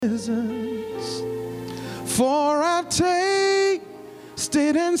presence, for I've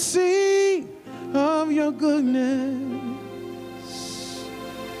tasted and seen of your goodness,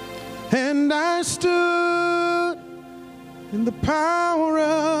 and I stood in the power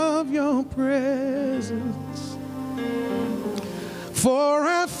of your presence, for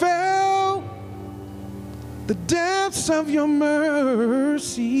I felt the depths of your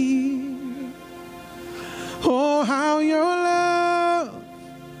mercy. Oh, how your love,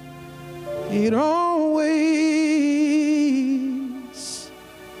 it always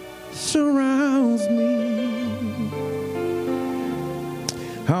surrounds me.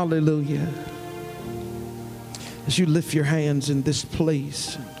 Hallelujah. As you lift your hands in this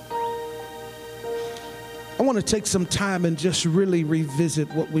place, I want to take some time and just really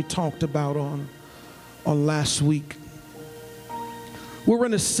revisit what we talked about on last week. We're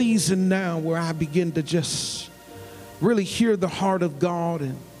in a season now where I begin to just really hear the heart of God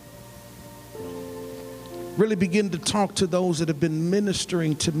and really begin to talk to those that have been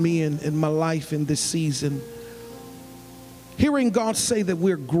ministering to me in my life in this season. Hearing God say that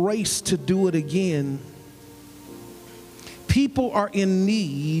we're graced to do it again. People are in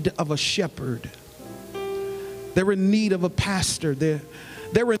need of a shepherd. They're in need of a pastor. They're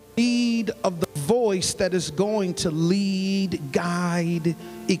in need of the voice that is going to lead, guide,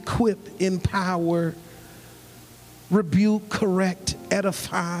 equip, empower, rebuke, correct,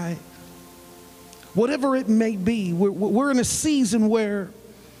 edify, whatever it may be. We're in a season where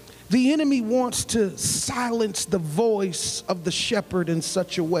the enemy wants to silence the voice of the shepherd in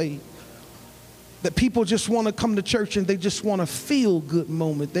such a way that people just want to come to church and they just want a feel-good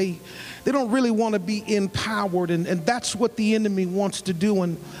moment. They don't really want to be empowered, and that's what the enemy wants to do.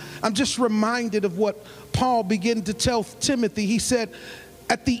 And I'm just reminded of what Paul began to tell Timothy. He said,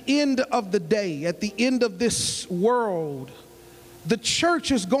 at the end of the day, at the end of this world, the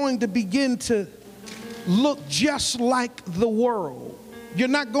church is going to begin to look just like the world. You're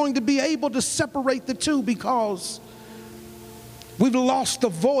not going to be able to separate the two because we've lost the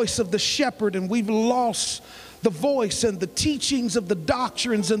voice of the shepherd, and we've lost the voice and the teachings of the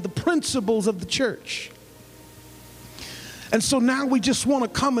doctrines and the principles of the church. And so now we just want to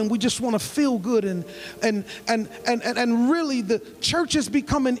come and we just want to feel good, and really the church has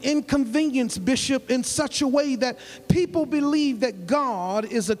become an inconvenience, Bishop, in such a way that people believe that God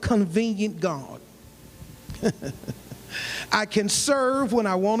is a convenient God. I can serve when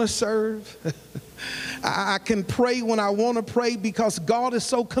I want to serve. I can pray when I want to pray because God is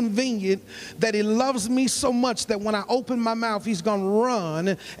so convenient that he loves me so much that when I open my mouth, he's going to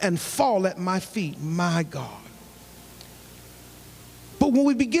run and fall at my feet. My God. But when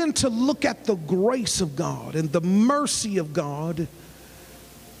we begin to look at the grace of God and the mercy of God,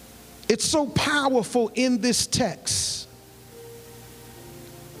 it's so powerful in this text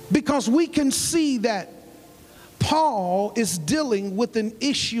because we can see that Paul is dealing with an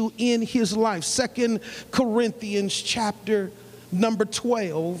issue in his life. 2 Corinthians chapter number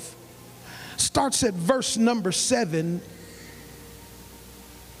 12 starts at verse number 7.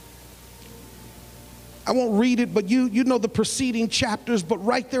 I won't read it, but you know the preceding chapters, but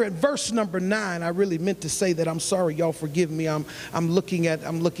right there at verse number 9, I really meant to say that. I'm sorry, y'all, forgive me. I'm looking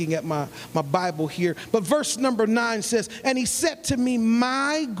at my Bible here. But verse number 9 says, and he said to me,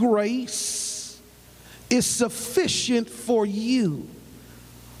 my grace is sufficient for you,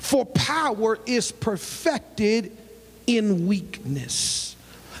 for power is perfected in weakness.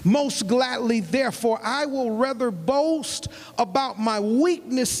 Most gladly, therefore, I will rather boast about my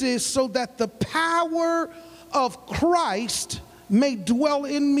weaknesses so that the power of Christ may dwell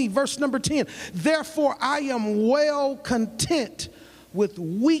in me. Verse number 10, therefore I am well content with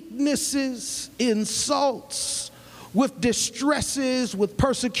weaknesses, insults, with distresses, with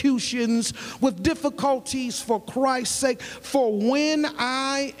persecutions, with difficulties for Christ's sake. For when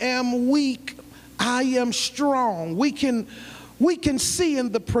I am weak, I am strong. We can see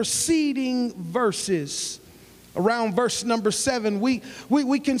in the preceding verses, around verse number 7, we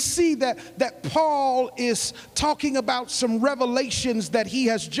can see that Paul is talking about some revelations that he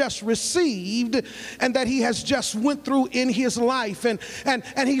has just received and that he has just went through in his life, and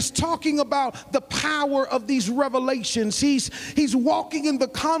he's talking about the power of these revelations. He's walking in the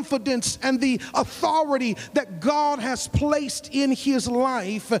confidence and the authority that God has placed in his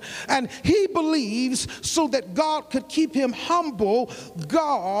life, and he believes so that God could keep him humble,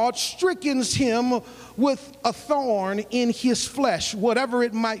 God strickens him with a thorn in his flesh, whatever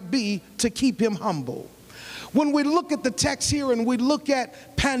it might be, to keep him humble. When we look at the text here and we look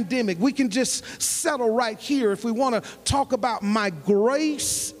at pandemic, we can just settle right here if we want to talk about my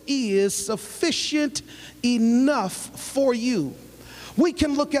grace is sufficient enough for you. We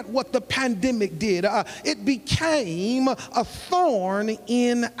can look at what the pandemic did. It became a thorn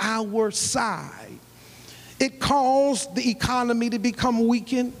in our side. It caused the economy to become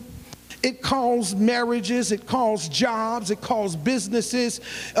weakened. It caused marriages, it caused jobs, it caused businesses,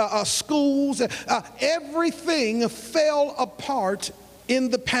 schools. Everything fell apart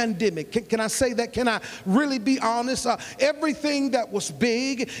in the pandemic. Can I say that? Can I really be honest? Everything that was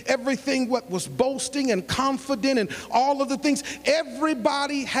big, everything what was boasting and confident and all of the things,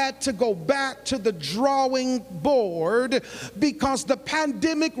 everybody had to go back to the drawing board because the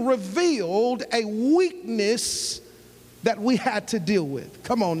pandemic revealed a weakness that we had to deal with.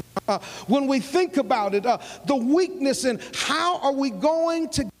 Come on. When we think about it, the weakness in how are we going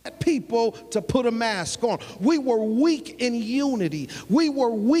to get people to put a mask on? We were weak in unity. We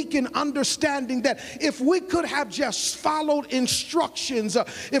were weak in understanding that if we could have just followed instructions,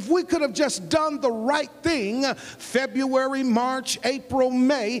 if we could have just done the right thing, February, March, April,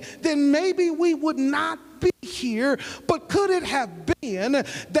 May, then maybe we would not be here. But could it have been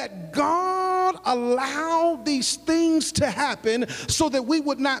that God allowed these things to happen so that we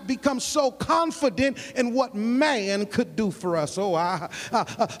would not become so confident in what man could do for us? So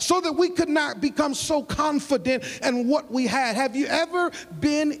that we could not become so confident in what we had. Have you ever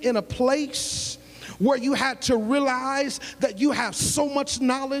been in a place where you had to realize that you have so much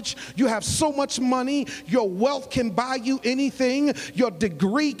knowledge, you have so much money, your wealth can buy you anything, your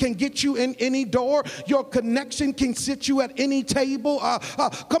degree can get you in any door, your connection can sit you at any table?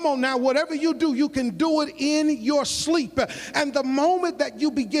 Come on now, whatever you do, you can do it in your sleep. And the moment that you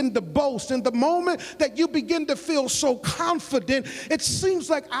begin to boast, and the moment that you begin to feel so confident, it seems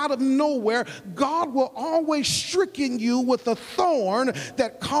like out of nowhere, God will always stricken you with a thorn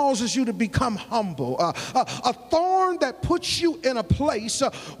that causes you to become humble. A thorn that puts you in a place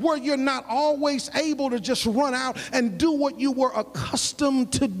where you're not always able to just run out and do what you were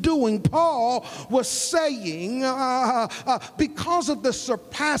accustomed to doing. Paul was saying, because of the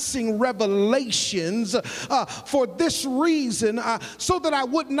surpassing revelations, for this reason, so that I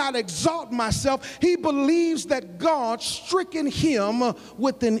would not exalt myself, he believes that God stricken him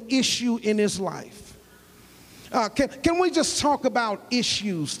with an issue in his life. Can we just talk about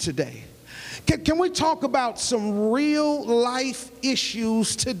issues today? Can we talk about some real life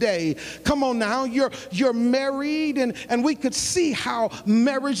issues today? Come on now, you're married, and we could see how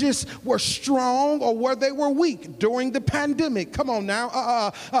marriages were strong or where they were weak during the pandemic. Come on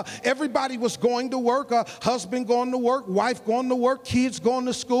now, everybody was going to work, husband going to work, wife going to work, kids going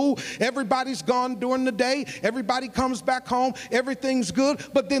to school. Everybody's gone during the day. Everybody comes back home. Everything's good,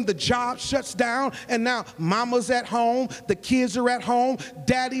 but then the job shuts down, and now mama's at home, the kids are at home,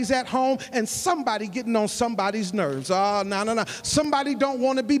 daddy's at home, and somebody getting on somebody's nerves. No. Somebody don't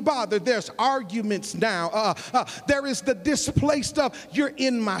want to be bothered. There's arguments now. There is the displaced of, you're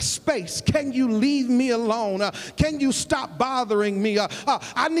in my space. Can you leave me alone? Can you stop bothering me?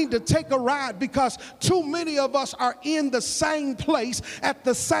 I need to take a ride because too many of us are in the same place at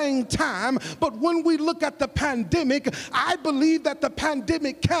the same time. But when we look at the pandemic, I believe that the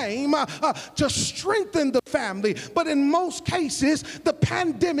pandemic came to strengthen the family. But in most cases, the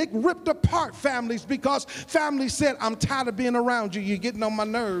pandemic ripped apart families because families said, I'm tired of being around you. You're getting on my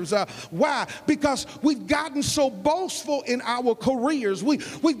nerves. Why? Because we've gotten so boastful in our careers.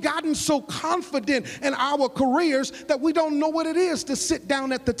 We've gotten so confident in our careers that we don't know what it is to sit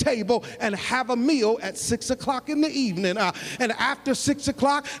down at the table and have a meal at 6 o'clock in the evening. And after 6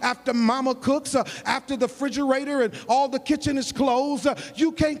 o'clock, after mama cooks, after the refrigerator and all the kitchen is closed,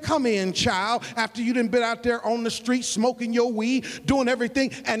 you can't come in, child, after you done been out there on the street smoking your weed, doing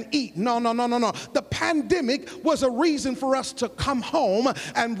everything, and eat. No. The pandemic was a reason for us to come home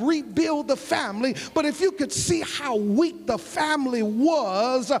and rebuild the family. But if you could see how weak the family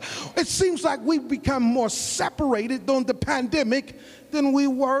was, it seems like we've become more separated during the pandemic than we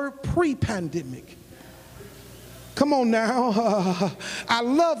were pre-pandemic. Come on now. I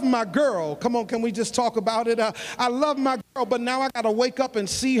love my girl. Come on, can we just talk about it? I love my girl, but now I got to wake up and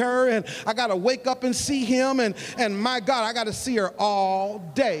see her, and I got to wake up and see him, and my God, I got to see her all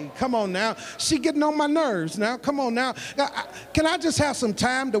day. Come on now. She getting on my nerves now. Come on now. Can I just have some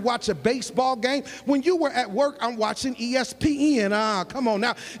time to watch a baseball game? When you were at work, I'm watching ESPN. Come on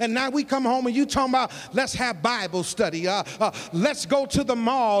now. And now we come home and you talking about, let's have Bible study. Let's go to the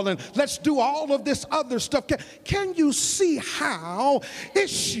mall and let's do all of this other stuff. Can you see how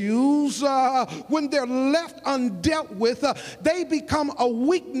issues, when they're left undealt with, they become a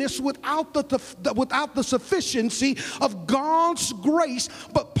weakness without the sufficiency of God's grace?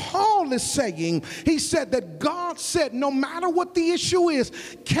 But Paul is saying, he said that God said, no matter what the issue is,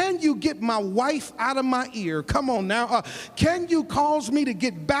 can you get my wife out of my ear? Come on now. Can you cause me to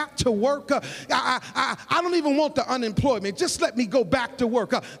get back to work? I don't even want the unemployment. Just let me go back to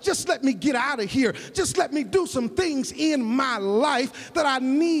work. Just let me get out of here. Just let me do some things in my life that I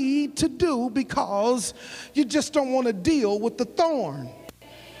need to do, because you just don't want to deal with the thorn.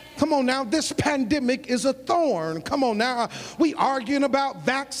 Come on now, this pandemic is a thorn. Come on now, we arguing about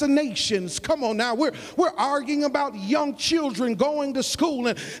vaccinations. Come on now, we're arguing about young children going to school,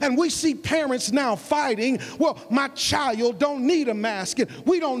 and we see parents now fighting. Well, my child don't need a mask, and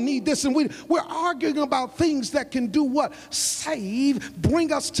we don't need this, and we're arguing about things that can do what? Save,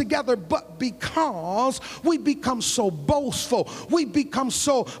 bring us together. But because we become so boastful, we become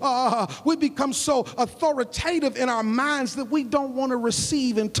so authoritative in our minds that we don't want to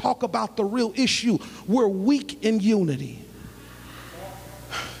receive and talk about the real issue. We're weak in unity.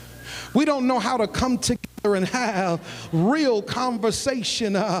 We don't know how to come together and have real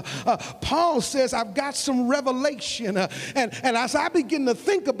conversation. Paul says, I've got some revelation. And as I begin to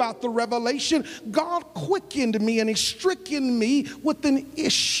think about the revelation, God quickened me and he stricken me with an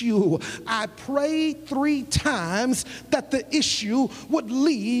issue. I prayed 3 times that the issue would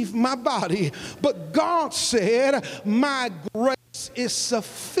leave my body. But God said, my grace is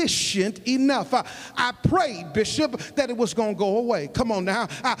sufficient enough. I prayed, Bishop, that it was going to go away. Come on now.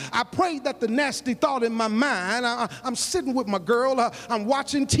 I prayed that the nasty thought in my mind, I'm sitting with my girl, I'm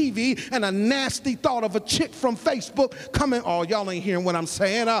watching TV, and a nasty thought of a chick from Facebook coming. Oh, y'all ain't hearing what I'm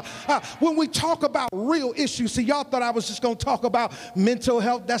saying. When we talk about real issues, see, y'all thought I was just going to talk about mental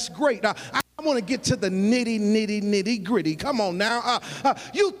health. That's great. I want to get to the nitty gritty. Come on now.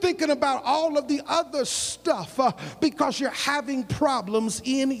 You thinking about all of the other stuff because you're having problems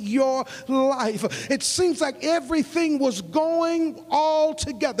in your life. It seems like everything was going all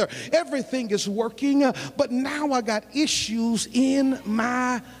together. Everything is working, but now I got issues in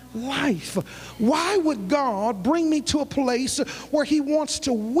my life. Why would God bring me to a place where he wants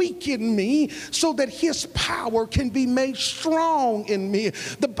to weaken me so that his power can be made strong in me?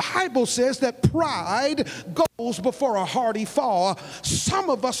 The Bible says that pride goes before a hearty fall. Some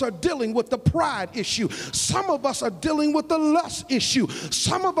of us are dealing with the pride issue. Some of us are dealing with the lust issue.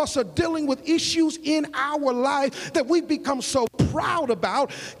 Some of us are dealing with issues in our life that we've become so proud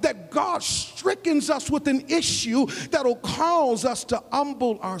about that God strickens us with an issue that'll cause us to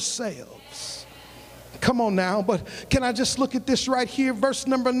humble ourselves. Come on now, but can I just look at this right here, verse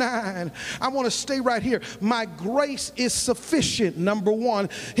number 9. I want to stay right here. My grace is sufficient. Number 1,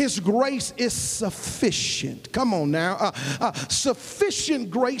 his grace is sufficient. Come on now. Sufficient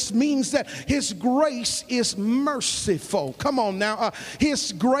grace means that his grace is merciful. Come on now.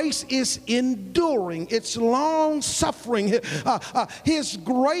 His grace is enduring. It's long suffering. His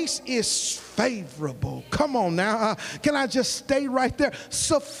grace is favorable. Come on now. Can I just stay right there?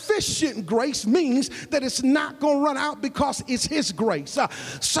 Sufficient grace means that it's not going to run out because it's his grace.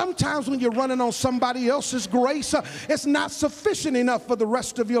 Sometimes when you're running on somebody else's grace, it's not sufficient enough for the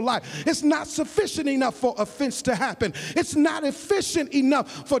rest of your life. It's not sufficient enough for offense to happen. It's not efficient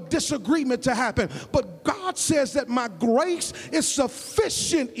enough for disagreement to happen. But God says that my grace is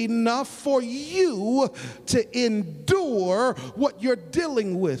sufficient enough for you to endure what you're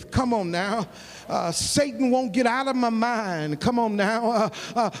dealing with. Come on now. Satan won't get out of my mind. Come on now.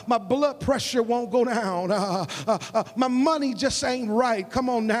 My blood pressure won't go down. My money just ain't right. Come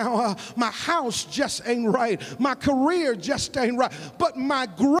on now. My house just ain't right. My career just ain't right. But my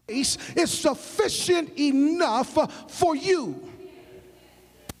grace is sufficient enough for you.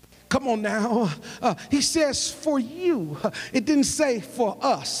 Come on now. He says for you. It didn't say for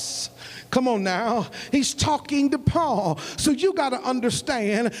us. Come on now. He's talking to Paul. So you got to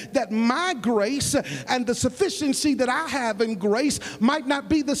understand that my grace and the sufficiency that I have in grace might not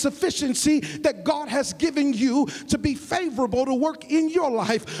be the sufficiency that God has given you to be favorable to work in your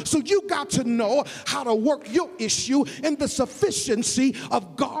life. So you got to know how to work your issue in the sufficiency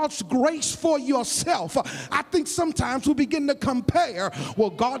of God's grace for yourself. I think sometimes we begin to compare. Well,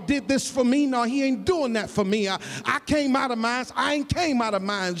 God did this for me. No, he ain't doing that for me. I came out of mine. I ain't came out of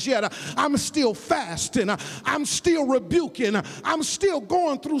mine yet. I'm still fasting. I'm still rebuking. I'm still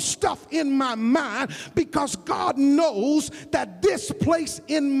going through stuff in my mind because God knows that this place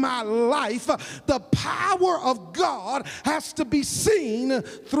in my life, the power of God has to be seen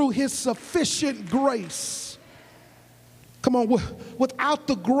through his sufficient grace. Come on, without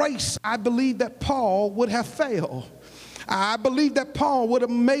the grace, I believe that Paul would have failed. I believe that Paul would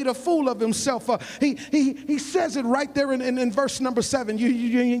have made a fool of himself. He says it right there in verse number 7.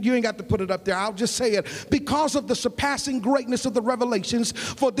 You ain't got to put it up there. I'll just say it. Because of the surpassing greatness of the revelations,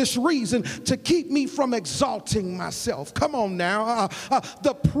 for this reason, to keep me from exalting myself. Come on now.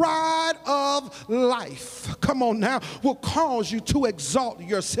 The pride of life, come on now, will cause you to exalt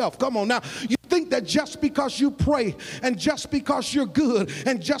yourself. Come on now. You think that just because you pray and just because you're good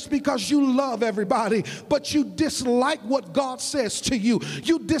and just because you love everybody, but you dislike what God says to you,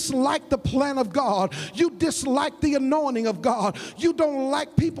 you dislike the plan of God, you dislike the anointing of God, you don't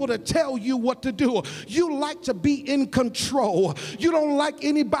like people to tell you what to do, you like to be in control, you don't like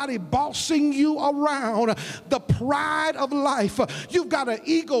anybody bossing you around. The pride of life, you've got an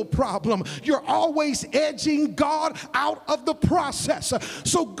ego problem, you're always edging God out of the process.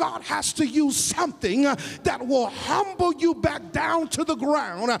 So God has to use something that will humble you back down to the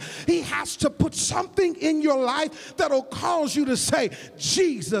ground. He has to put something in your life that'll cause you to say,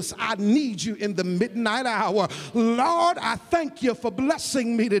 Jesus, I need you in the midnight hour. Lord, I thank you for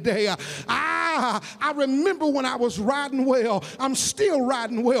blessing me today. I remember when I was riding well. I'm still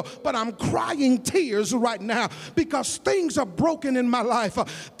riding well, but I'm crying tears right now because things are broken in my life.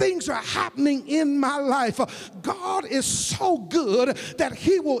 Things are happening in my life. God is so good that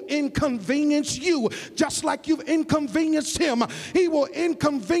he will inconvenience you just like you've inconvenienced him. He will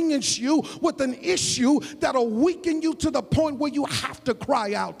inconvenience you with an issue that'll weaken you to the point where you have to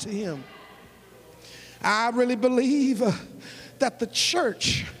cry out to him. I really believe that the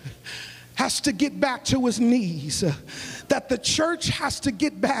church has to get back to his knees, that the church has to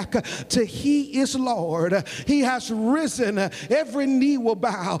get back to he is Lord. He has risen. Every knee will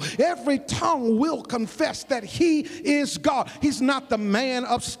bow. Every tongue will confess that he is God. He's not the man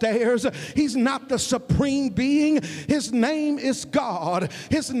upstairs. He's not the supreme being. His name is God.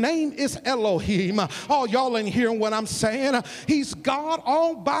 His name is Elohim. Oh, y'all ain't hearing what I'm saying. He's God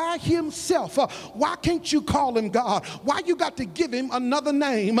all by himself. Why can't you call him God? Why you got to give him another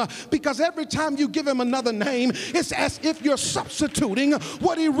name? Because every time you give him another name, it's as if you're substituting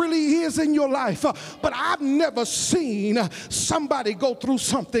what he really is in your life. But I've never seen somebody go through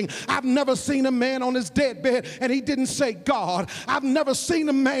something. I've never seen a man on his deathbed and he didn't say God. I've never seen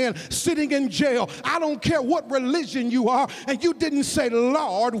a man sitting in jail. I don't care what religion you are, and you didn't say,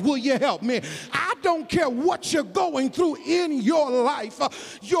 Lord, will you help me? I don't care what you're going through in your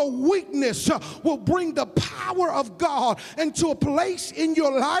life. Your weakness will bring the power of God into a place in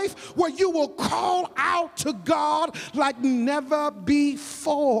your life where you will call out to God like never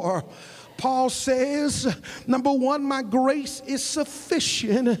before. Paul says, number one, my grace is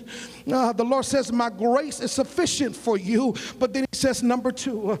sufficient. The Lord says, my grace is sufficient for you. But then he says, number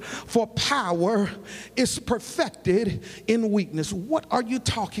two, for power is perfected in weakness. What are you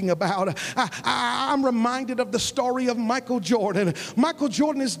talking about? I'm reminded of the story of Michael Jordan. Michael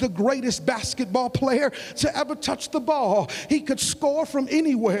Jordan is the greatest basketball player to ever touch the ball. He could score from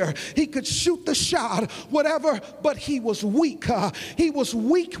anywhere. He could shoot the shot, whatever, but he was weak. He was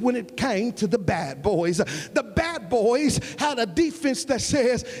weak when it came to the bad boys. The bad boys had a defense that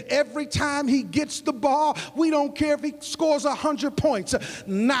says every time he gets the ball, we don't care if he scores 100 points,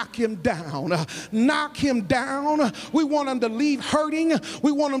 knock him down. Knock him down. We want him to leave hurting.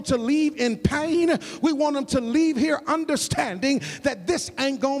 We want him to leave in pain. We want him to leave here understanding that this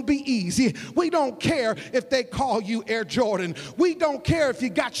ain't gonna be easy. We don't care if they call you Air Jordan. We don't care if you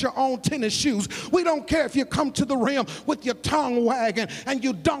got your own tennis shoes. We don't care if you come to the rim with your tongue wagging and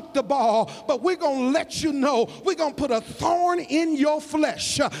you dunk the ball. But we're going to let you know, we're going to put a thorn in your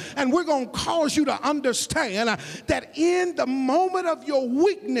flesh, and we're going to cause you to understand that in the moment of your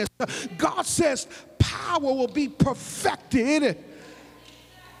weakness, God says power will be perfected.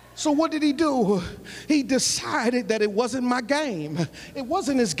 So what did he do? He decided that it wasn't my game. It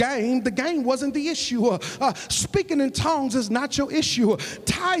wasn't his game. The game wasn't the issue. Speaking in tongues is not your issue.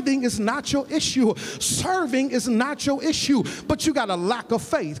 Tithing is not your issue. Serving is not your issue. But you got a lack of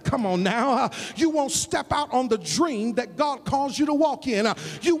faith. Come on now. You won't step out on the dream that God calls you to walk in.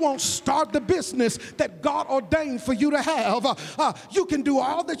 You won't start the business that God ordained for you to have. You can do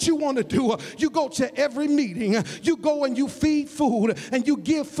all that you want to do. You go to every meeting. You go and you feed food and you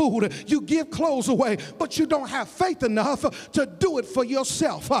give food. You give clothes away, but you don't have faith enough to do it for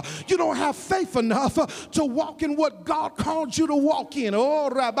yourself. You don't have faith enough to walk in what God called you to walk in. Oh,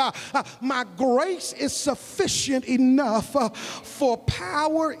 Rabbi, my grace is sufficient enough, for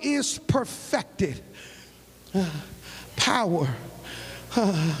power is perfected. Power.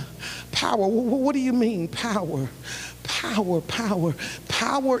 Power. What do you mean, power? Power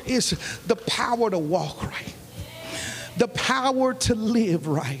is the power to walk right. the power to live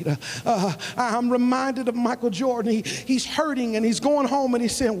right. I'm reminded of Michael Jordan. He's hurting and he's going home and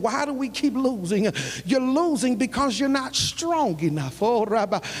he's saying, why do we keep losing? You're losing because you're not strong enough. Oh,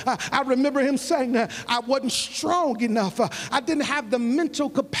 Rabbi, I remember him saying that I wasn't strong enough. I didn't have the mental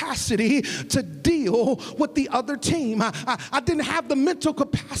capacity to deal with the other team. I didn't have the mental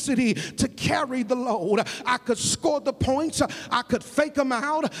capacity to carry the load. I could score the points. I could fake them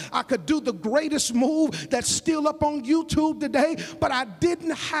out. I could do the greatest move that's still up on YouTube today, but I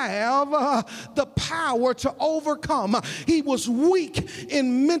didn't have the power to overcome. He was weak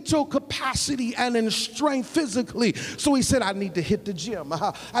in mental capacity and in strength physically. So he said, I need to hit the gym.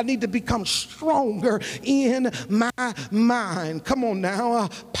 I need to become stronger in my mind. Come on now.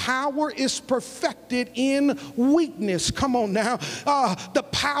 Power is perfected in weakness. Come on now. The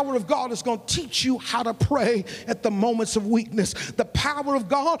power of God is going to teach you how to pray at the moments of weakness. The power of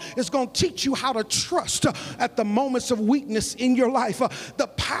God is going to teach you how to trust at the moments of weakness in your life. The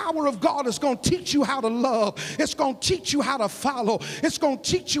power of God is going to teach you how to love. It's going to teach you how to follow. It's going to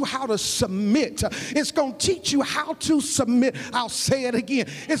teach you how to submit. It's going to teach you how to submit. I'll say it again.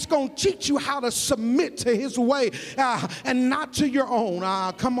 It's going to teach you how to submit to his way and not to your own.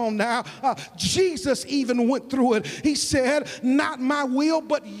 Come on now. Jesus even went through it. He said, not my will,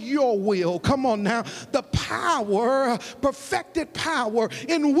 but your will. Come on now. The power, perfected power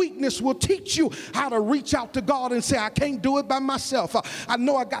in weakness will teach you how to reach out to God and say, I can't do it by myself. I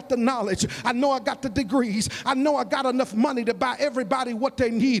know I got the knowledge. I know I got the degrees. I know I got enough money to buy everybody what they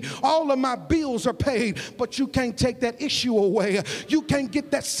need. All of my bills are paid, but you can't take that issue away. You can't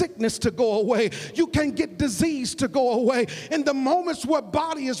get that sickness to go away. You can't get disease to go away. In the moments where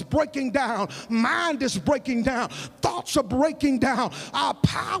body is breaking down, mind is breaking down, thoughts are breaking down, our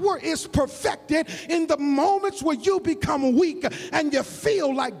power is perfected in the moments where you become weak and you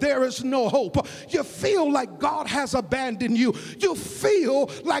feel like there is no hope. You feel like God has abandoned you. You feel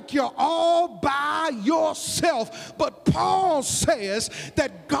like you're all by yourself. But Paul says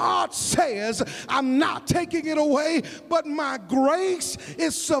that God says, I'm not taking it away, but my grace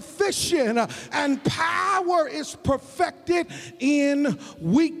is sufficient and power is perfected in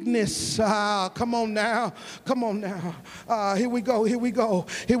weakness. Come on now. Come on now. Here we go. Here we go.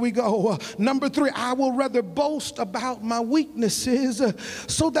 Here we go. Number 3, I will rather boast about my weaknesses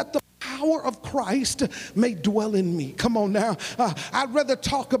so that the power of Christ may dwell in me. Come on now. I'd rather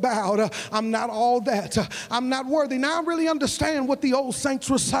talk about I'm not all that. I'm not worthy. Now I really understand what the old saints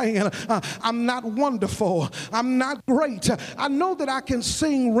were saying. I'm not wonderful. I'm not great. I know that I can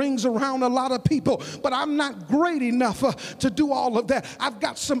sing rings around a lot of people, but I'm not great enough to do all of that. I've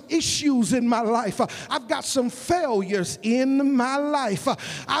got some issues in my life. I've got some failures in my life.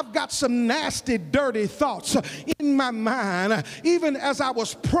 I've got some nasty, dirty thoughts in my mind. Even as I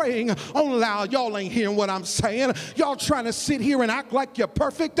was praying on loud, y'all ain't hearing what I'm saying. Y'all trying to sit here and act like you're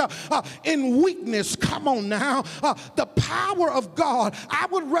perfect in weakness. Come on now. The power of God, I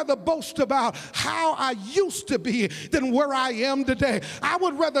would rather boast about how I used to be than where I am today. I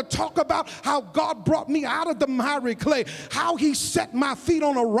would rather talk about how God brought me out of the miry clay, how he set my feet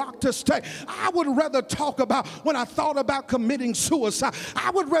on a rock to stay. I would rather talk about when I thought about committing suicide.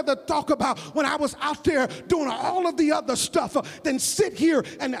 I would rather talk about when I was out there doing all of the other stuff than sit here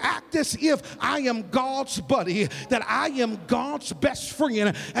and act as if I am God's buddy, that I am God's best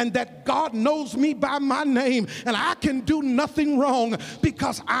friend, and that God knows me by my name and I can do nothing wrong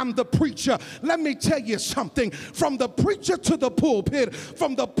because I'm the preacher. Let me tell you something. From the preacher to the pulpit,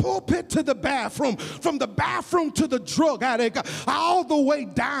 from the pulpit to the bathroom, from the bathroom to the drug addict, all the way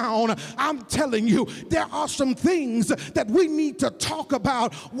down, I'm telling you, there are some things that we need to talk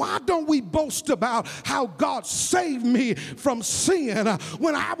about. Why don't we boast about how God saved me from sin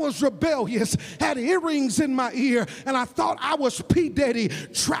when I was rebellious, had earrings in my ear, and I thought I was P. Diddy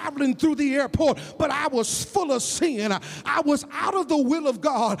traveling through the airport, but I was full of sin. I was out of the will of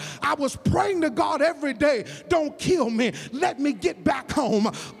God. I was praying to God every day, don't kill me, let me get back home.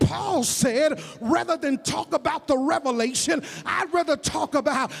 Paul said, rather than talk about the revelation, I'd rather talk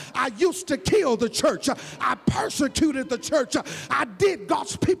about I used to kill the church, I persecuted the church, I did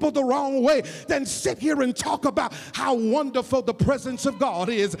God's people the wrong way, than sit here and talk about how wonderful the presence of God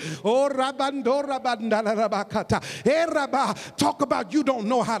is. Oh, talk about you don't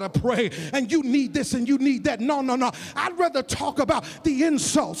know how to pray and you need this and you need that. No. I'd rather talk about the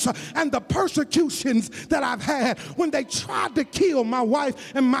insults and the persecutions that I've had when they tried to kill my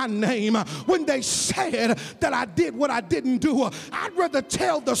wife and my name, when they said that I did what I didn't do. I'd rather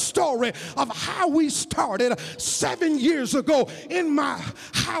tell the story of how we started 7 years ago in my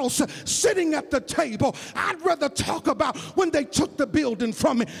house sitting at the table. I'd rather talk about when they took the building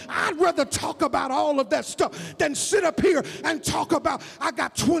from me. I'd rather talk about all of that stuff than sit up here and talk about, I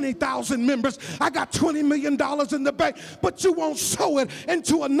got 20,000 members, I got $20 million in the bank, but you won't sow it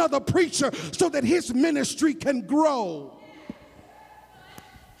into another preacher so that his ministry can grow.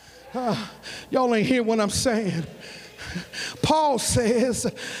 Y'all ain't hear what I'm saying. Paul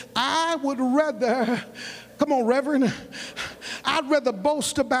says, I would rather, come on, Reverend, I'd rather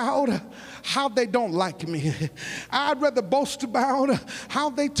boast about how they don't like me. I'd rather boast about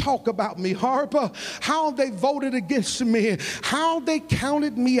how they talk about me, Harper, how they voted against me, how they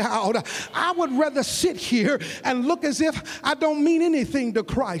counted me out. I would rather sit here and look as if I don't mean anything to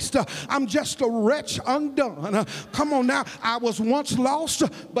Christ. I'm just a wretch undone. Come on now, I was once lost,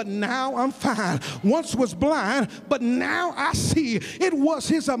 but now I'm fine. Once was blind, but now I see. It was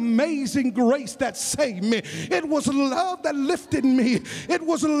his amazing grace that saved me. It was love that lifted me. It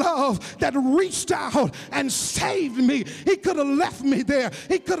was love that reached out and saved me. He could have left me there.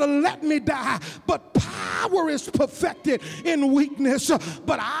 He could have let me die. But power is perfected in weakness.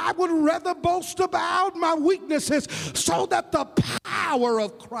 But I would rather boast about my weaknesses so that the power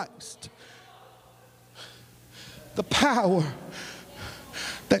of Christ, the power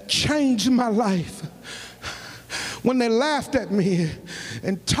that changed my life, when they laughed at me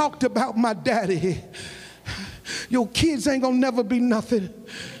and talked about my daddy, your kids ain't gonna never be nothing.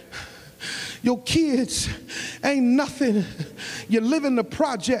 Your kids ain't nothing. You live in the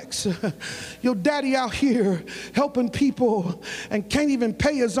projects. Your daddy out here helping people and can't even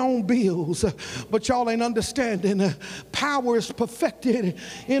pay his own bills. But y'all ain't understanding. Power is perfected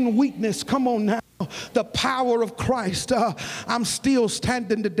in weakness. Come on now. The power of Christ. I'm still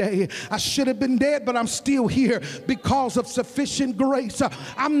standing today. I should have been dead, but I'm still here because of sufficient grace.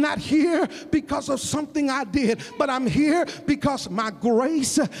 I'm not here because of something I did, but I'm here because my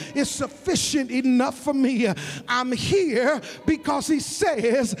grace is sufficient enough for me. I'm here because he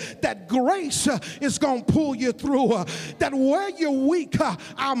says that grace is going to pull you through. That where you're weak,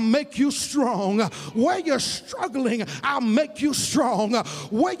 I'll make you strong. Where you're struggling, I'll make you strong.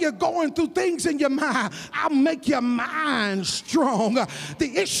 Where you're going through things in your mind, I'll make your mind strong.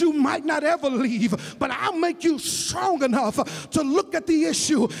 The issue might not ever leave, but I'll make you strong enough to look at the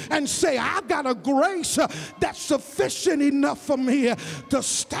issue and say, I got a grace that's sufficient enough for me to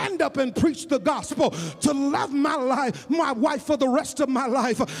stand up and preach the gospel, to love my wife for the rest of my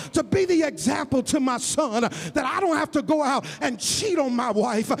life, to be the example to my son, that I don't have to go out and cheat on my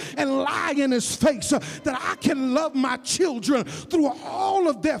wife and lie in his face, that I can love my children through all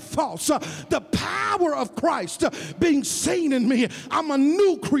of their faults. The power of Christ being seen in me. I'm a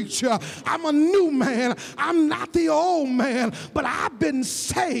new creature. I'm a new man. I'm not the old man, but I've been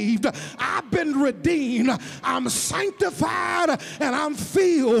saved. I've been redeemed. I'm sanctified and I'm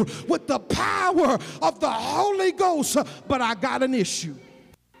filled with the power of the Holy Ghost, but I got an issue.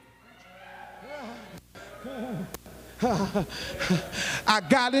 I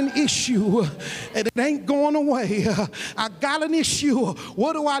got an issue and it ain't going away. I got an issue.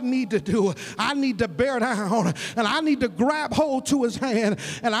 What do I need to do? I need to bear down and I need to grab hold to his hand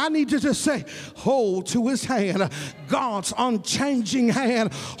and I need to just say, hold to his hand. God's unchanging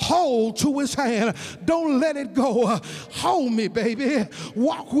hand. Hold to his hand. Don't let it go. Hold me, baby.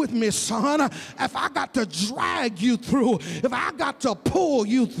 Walk with me, son. If I got to drag you through, if I got to pull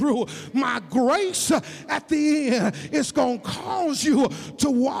you through, my grace at the end, it's going to cause you to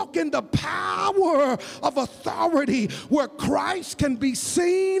walk in the power of authority where Christ can be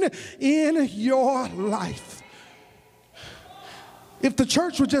seen in your life. If the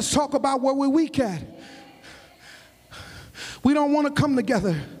church would just talk about where we're weak at, we don't want to come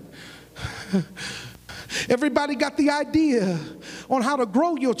together. Everybody got the idea on how to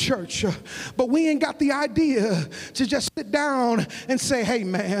grow your church, but we ain't got the idea to just sit down and say, hey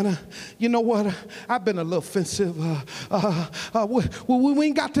man, you know what, I've been a little offensive. We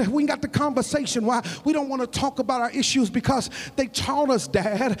ain't got the conversation. Why? We don't want to talk about our issues because they taught us,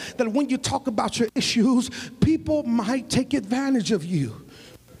 Dad, that when you talk about your issues, people might take advantage of you.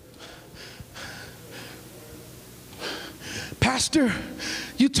 Pastor,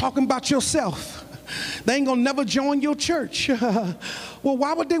 you talking about yourself. They ain't gonna never join your church. Well,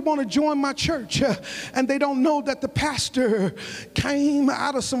 why would they want to join my church? And they don't know that the pastor came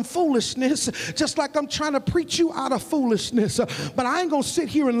out of some foolishness, just like I'm trying to preach you out of foolishness. But I ain't gonna sit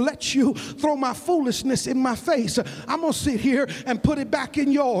here and let you throw my foolishness in my face. I'm gonna sit here and put it back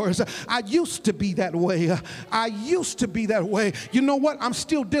in yours. I used to be that way. I used to be that way. You know what? I'm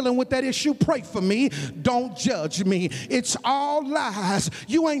still dealing with that issue. Pray for me. Don't judge me. It's all lies.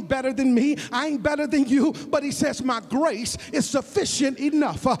 You ain't better than me. I ain't better than you. But he says my grace is sufficient sufficient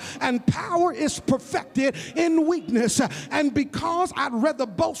enough, and power is perfected in weakness. And because I'd rather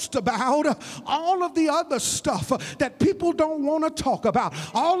boast about all of the other stuff that people don't want to talk about,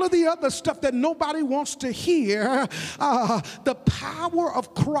 all of the other stuff that nobody wants to hear, the power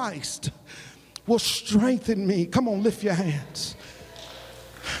of Christ will strengthen me. Come on, lift your hands.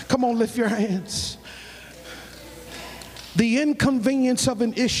 Come on, lift your hands. The inconvenience of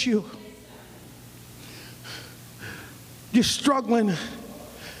an issue. You're struggling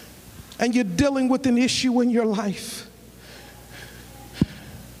and you're dealing with an issue in your life.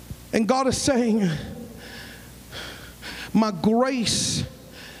 And God is saying, my grace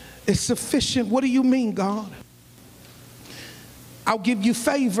is sufficient. What do you mean, God? I'll give you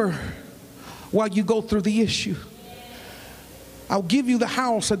favor while you go through the issue. I'll give you the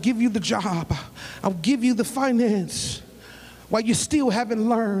house. I'll give you the job. I'll give you the finance while you still haven't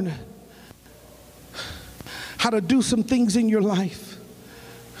learned how to do some things in your life.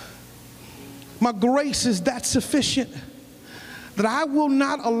 My grace is that sufficient that I will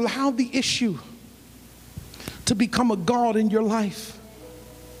not allow the issue to become a God in your life.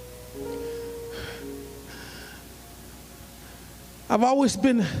 I've always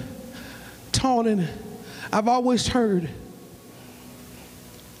been taught and I've always heard,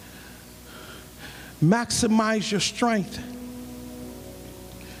 maximize your strength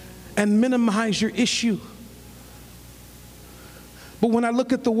and minimize your issue. But when I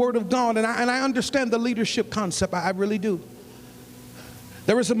look at the Word of God, and I understand the leadership concept, I really do.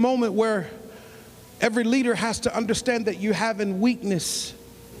 There is a moment where every leader has to understand that you're having weakness.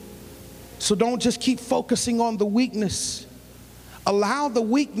 So don't just keep focusing on the weakness. Allow the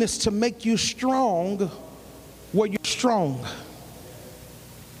weakness to make you strong where you're strong.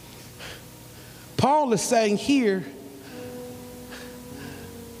 Paul is saying here,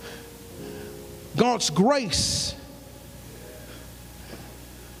 God's grace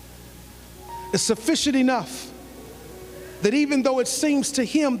is sufficient enough that even though it seems to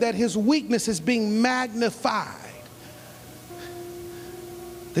him that his weakness is being magnified,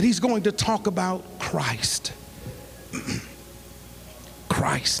 that he's going to talk about Christ.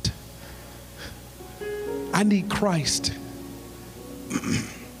 Christ. I need Christ.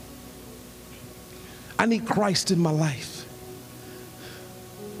 I need Christ in my life.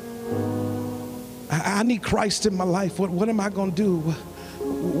 I need Christ in my life. What am I going to do?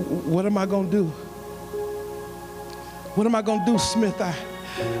 What am I going to do? What am I going to do, Smith?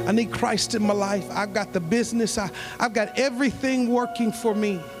 I need Christ in my life. I've got the business. I've got everything working for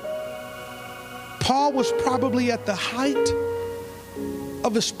me. Paul was probably at the height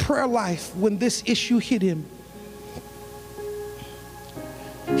of his prayer life when this issue hit him.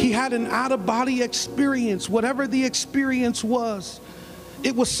 He had an out-of-body experience. Whatever the experience was,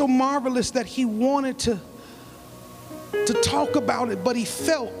 it was so marvelous that he wanted to talk about it, but he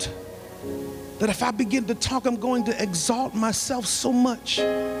felt that if I begin to talk, I'm going to exalt myself so much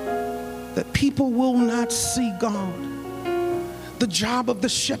that people will not see God. The job of the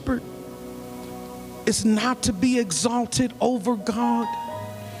shepherd is not to be exalted over God,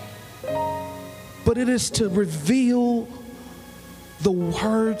 but it is to reveal the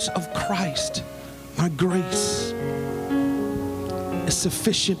words of Christ. My grace is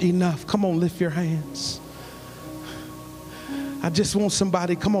sufficient enough. Come on, lift your hands. I just want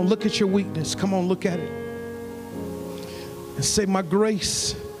somebody, come on, look at your weakness. Come on, look at it. And say, my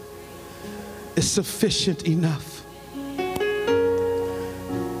grace is sufficient enough.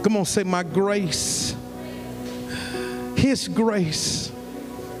 Come on, say, my grace, His grace,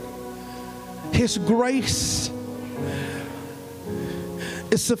 His grace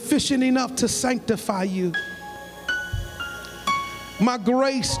is sufficient enough to sanctify you. My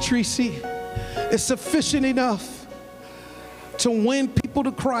grace, Tracy, is sufficient enough to win people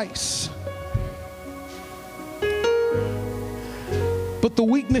to Christ. But the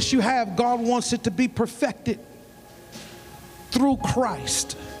weakness you have, God wants it to be perfected through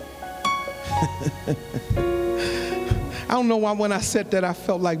Christ. I don't know why when I said that I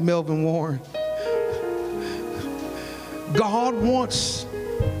felt like Melvin Warren. God wants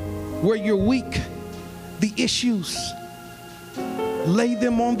where you're weak, the issues, lay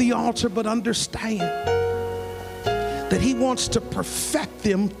them on the altar, but understand that He wants to perfect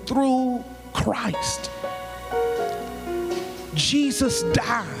them through Christ. Jesus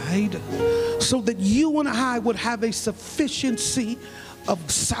died so that you and I would have a sufficiency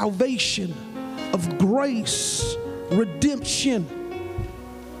of salvation, of grace, redemption.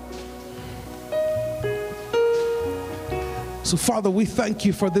 So, Father, we thank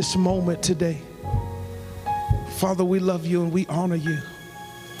you for this moment today. Father, we love you and we honor you.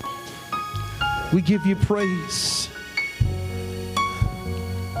 We give you praise.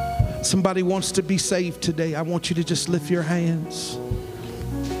 Somebody wants to be saved today. I want you to just lift your hands.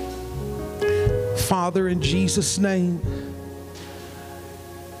 Father, in Jesus' name,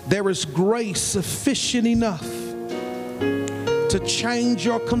 there is grace sufficient enough to change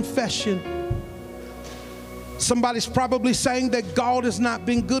your confession. Somebody's probably saying that God has not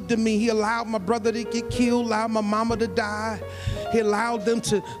been good to me. He allowed my brother to get killed, allowed my mama to die. He allowed them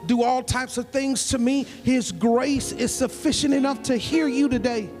to do all types of things to me. His grace is sufficient enough to hear you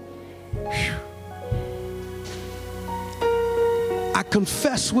today. Whew. I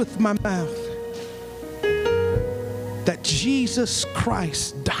confess with my mouth that Jesus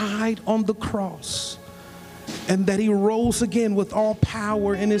Christ died on the cross and that he rose again with all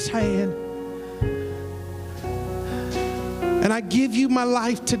power in his hand. And I give you my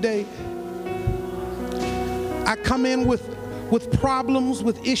life today. I come in with problems,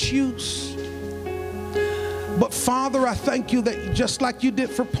 with issues. But Father, I thank you that just like you did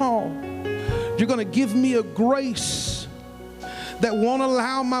for Paul, you're going to give me a grace that won't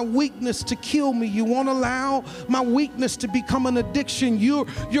allow my weakness to kill me. You won't allow my weakness to become an addiction. You're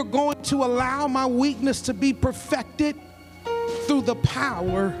going to allow my weakness to be perfected through the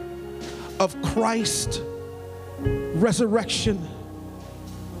power of Christ's resurrection,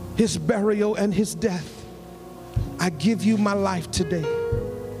 his burial, and his death. I give you my life today.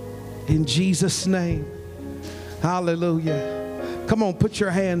 In Jesus' name. Hallelujah. Come on, put your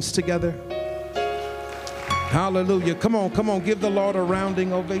hands together. Hallelujah. Come on, give the Lord a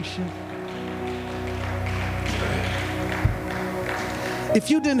rounding ovation. If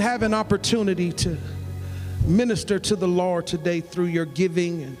you didn't have an opportunity to minister to the Lord today through your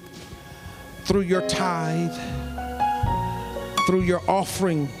giving and through your tithe, through your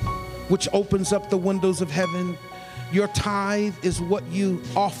offering, which opens up the windows of heaven, your tithe is what you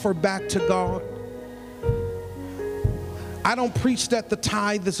offer back to God. I don't preach that the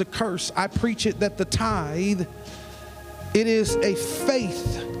tithe is a curse. I preach it that the tithe, it is a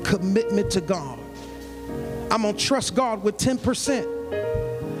faith commitment to God. I'm going to trust God with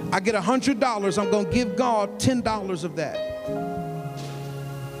 10%. I get $100, I'm going to give God $10 of that.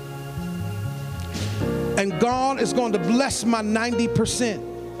 And God is going to bless my 90%.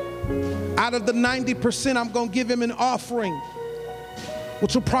 Out of the 90%, I'm going to give him an offering,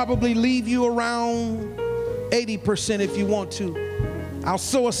 which will probably leave you around 80% if you want to. I'll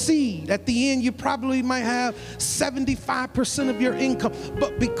sow a seed. At the end, you probably might have 75% of your income.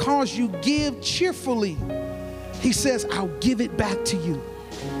 But because you give cheerfully, he says, I'll give it back to you.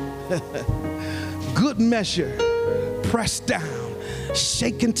 Good measure, pressed down,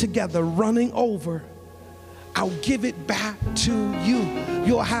 shaken together, running over. I'll give it back to you.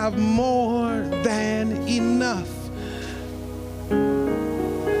 You'll have more than enough.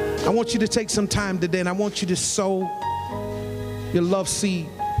 I want you to take some time today and I want you to sow your love seed,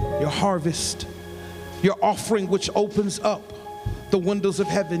 your harvest, your offering, which opens up the windows of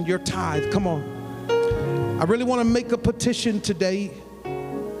heaven, your tithe. Come on. I really want to make a petition today.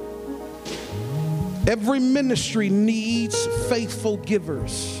 Every ministry needs faithful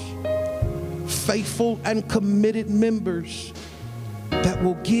givers, faithful and committed members that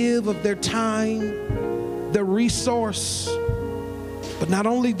will give of their time, their resource, but not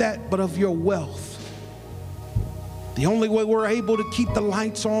only that, but of your wealth. The only way we're able to keep the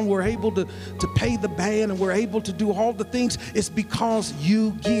lights on, we're able to pay the band, and we're able to do all the things is because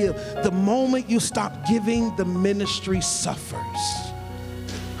you give. The moment you stop giving, the ministry suffers.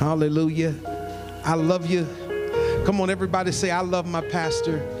 Hallelujah. I love you. Come on, everybody say, I love my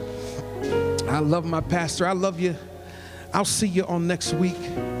pastor. I love my pastor. I love you. I'll see you on next week.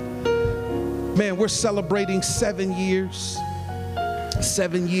 Man, we're celebrating 7 years.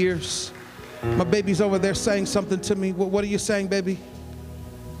 7 years. My baby's over there saying something to me. What are you saying, baby?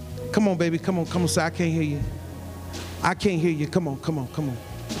 Come on, baby. Come on. Say, I can't hear you. I can't hear you. Come on.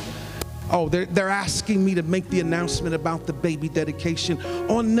 Oh, they're asking me to make the announcement about the baby dedication.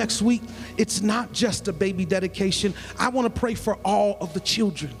 On next week, it's not just a baby dedication. I want to pray for all of the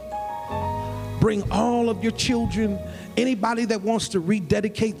children. Bring all of your children. Anybody that wants to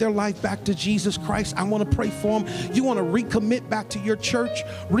rededicate their life back to Jesus Christ, I want to pray for them. You want to recommit back to your church,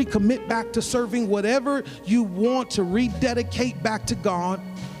 recommit back to serving, whatever you want to rededicate back to God,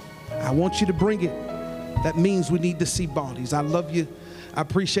 I want you to bring it. That means we need to see bodies. I love you. I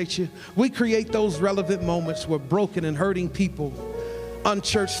appreciate you. We create those relevant moments where broken and hurting people,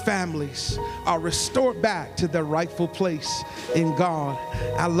 unchurched families are restored back to their rightful place in God.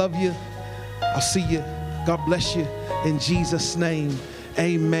 I love you. I'll see you. God bless you. In Jesus' name,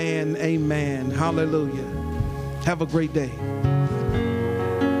 amen, amen. Hallelujah. Have a great day.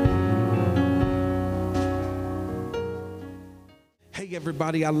 Hey,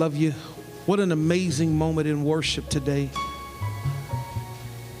 everybody, I love you. What an amazing moment in worship today.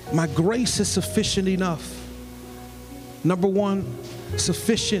 My grace is sufficient enough. Number one,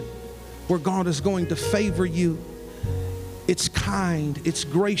 sufficient where God is going to favor you. It's kind, it's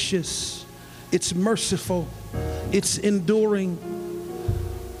gracious, it's merciful, it's enduring.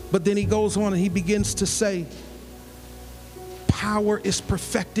 But then he goes on and he begins to say, power is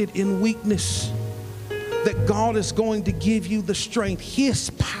perfected in weakness. That God is going to give you the strength.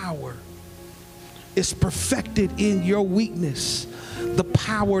 His power is perfected in your weakness. The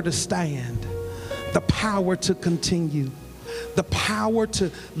power to stand, the power to continue, the power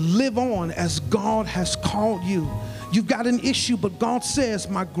to live on as God has called you. You've got an issue, but God says,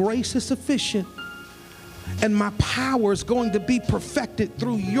 my grace is sufficient and my power is going to be perfected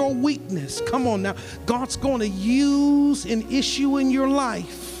through your weakness. Come on now. God's going to use an issue in your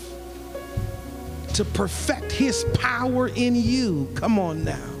life to perfect his power in you. Come on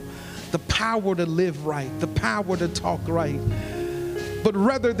now. The power to live right, the power to talk right. But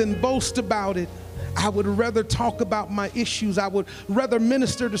rather than boast about it, I would rather talk about my issues. I would rather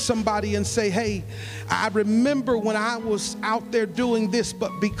minister to somebody and say, hey, I remember when I was out there doing this,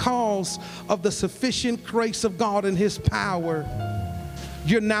 but because of the sufficient grace of God and his power,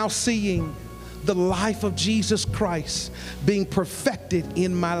 you're now seeing the life of Jesus Christ being perfected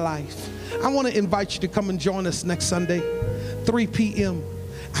in my life. I want to invite you to come and join us next Sunday, 3 p.m.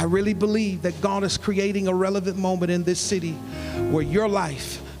 I really believe that God is creating a relevant moment in this city where your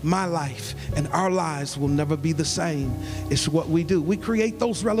life, my life, and our lives will never be the same. It's what we do. We create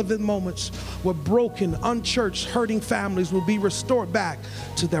those relevant moments where broken, unchurched, hurting families will be restored back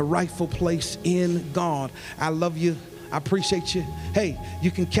to their rightful place in God. I love you. I appreciate you. Hey,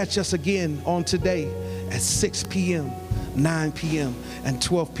 you can catch us again on today at 6 p.m., 9 p.m., and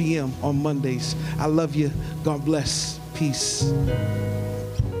 12 p.m. on Mondays. I love you. God bless. Peace.